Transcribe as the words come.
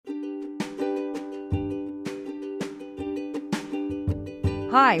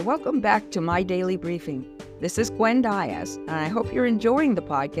Hi, welcome back to My Daily Briefing. This is Gwen Diaz, and I hope you're enjoying the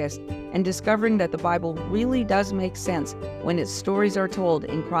podcast and discovering that the Bible really does make sense when its stories are told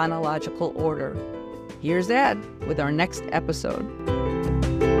in chronological order. Here's Ed with our next episode.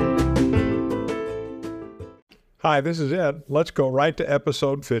 Hi, this is Ed. Let's go right to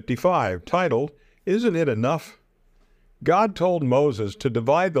episode 55, titled, Isn't It Enough? God told Moses to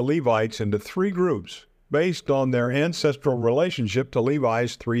divide the Levites into three groups based on their ancestral relationship to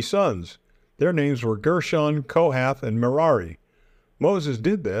Levi's three sons. Their names were Gershon, Kohath, and Merari. Moses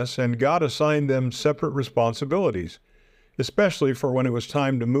did this, and God assigned them separate responsibilities, especially for when it was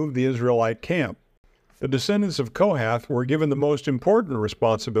time to move the Israelite camp. The descendants of Kohath were given the most important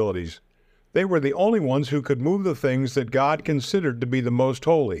responsibilities. They were the only ones who could move the things that God considered to be the most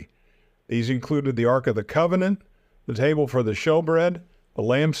holy. These included the Ark of the Covenant, the table for the showbread, the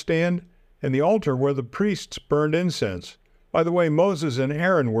lampstand, and the altar where the priests burned incense. By the way, Moses and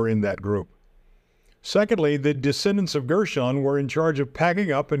Aaron were in that group. Secondly, the descendants of Gershon were in charge of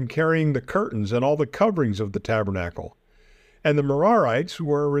packing up and carrying the curtains and all the coverings of the tabernacle. And the Merarites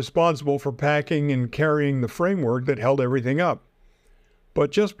were responsible for packing and carrying the framework that held everything up. But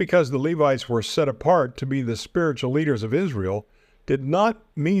just because the Levites were set apart to be the spiritual leaders of Israel did not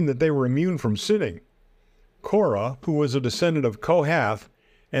mean that they were immune from sinning. Korah, who was a descendant of Kohath,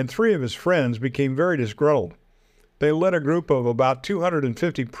 and three of his friends became very disgruntled. They led a group of about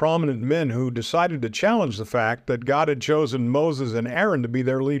 250 prominent men who decided to challenge the fact that God had chosen Moses and Aaron to be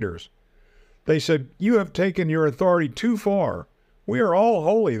their leaders. They said, "You have taken your authority too far. We are all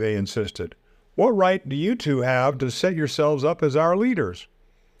holy," they insisted. "What right do you two have to set yourselves up as our leaders?"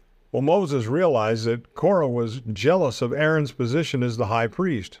 Well, Moses realized that Korah was jealous of Aaron's position as the high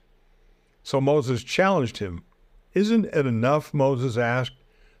priest. So Moses challenged him. "Isn't it enough," Moses asked,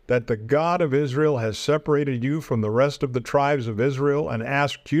 "that the God of Israel has separated you from the rest of the tribes of Israel and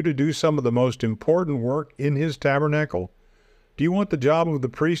asked you to do some of the most important work in his tabernacle? Do you want the job of the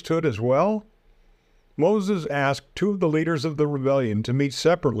priesthood as well?" Moses asked two of the leaders of the rebellion to meet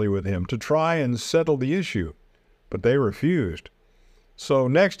separately with him to try and settle the issue, but they refused. So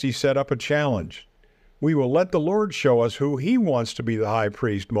next he set up a challenge. "We will let the Lord show us who he wants to be the high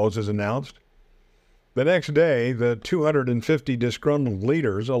priest," Moses announced. The next day, the 250 disgruntled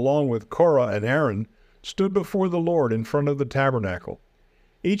leaders, along with Korah and Aaron, stood before the Lord in front of the tabernacle.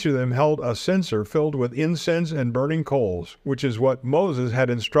 Each of them held a censer filled with incense and burning coals, which is what Moses had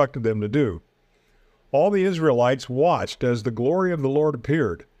instructed them to do. All the Israelites watched as the glory of the Lord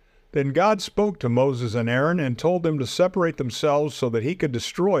appeared. Then God spoke to Moses and Aaron and told them to separate themselves so that he could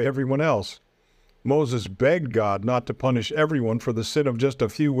destroy everyone else. Moses begged God not to punish everyone for the sin of just a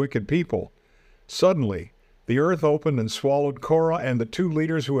few wicked people. Suddenly, the earth opened and swallowed Korah and the two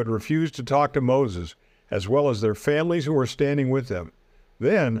leaders who had refused to talk to Moses, as well as their families who were standing with them.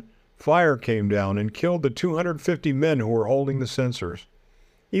 Then, fire came down and killed the 250 men who were holding the censers.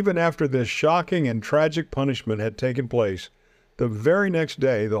 Even after this shocking and tragic punishment had taken place, the very next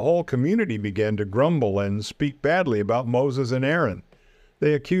day the whole community began to grumble and speak badly about Moses and Aaron.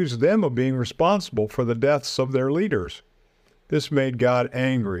 They accused them of being responsible for the deaths of their leaders. This made God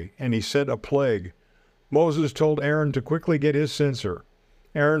angry, and he sent a plague. Moses told Aaron to quickly get his censer.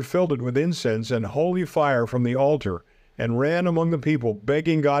 Aaron filled it with incense and holy fire from the altar and ran among the people,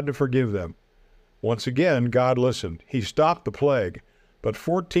 begging God to forgive them. Once again, God listened. He stopped the plague, but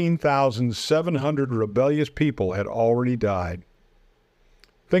 14,700 rebellious people had already died.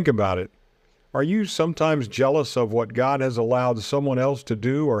 Think about it. Are you sometimes jealous of what God has allowed someone else to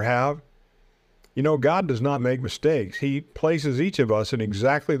do or have? You know, God does not make mistakes. He places each of us in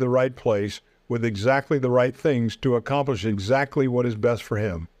exactly the right place with exactly the right things to accomplish exactly what is best for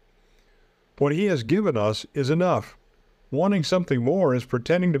him. What he has given us is enough. Wanting something more is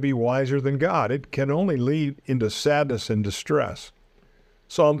pretending to be wiser than God. It can only lead into sadness and distress.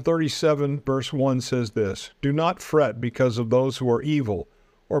 Psalm 37 verse 1 says this, "Do not fret because of those who are evil,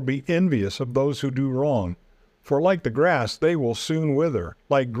 or be envious of those who do wrong. For like the grass, they will soon wither.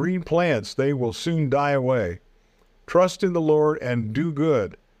 Like green plants, they will soon die away. Trust in the Lord and do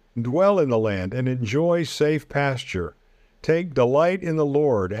good. Dwell in the land and enjoy safe pasture. Take delight in the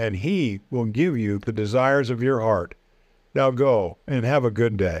Lord, and he will give you the desires of your heart. Now go and have a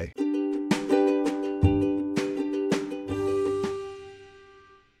good day."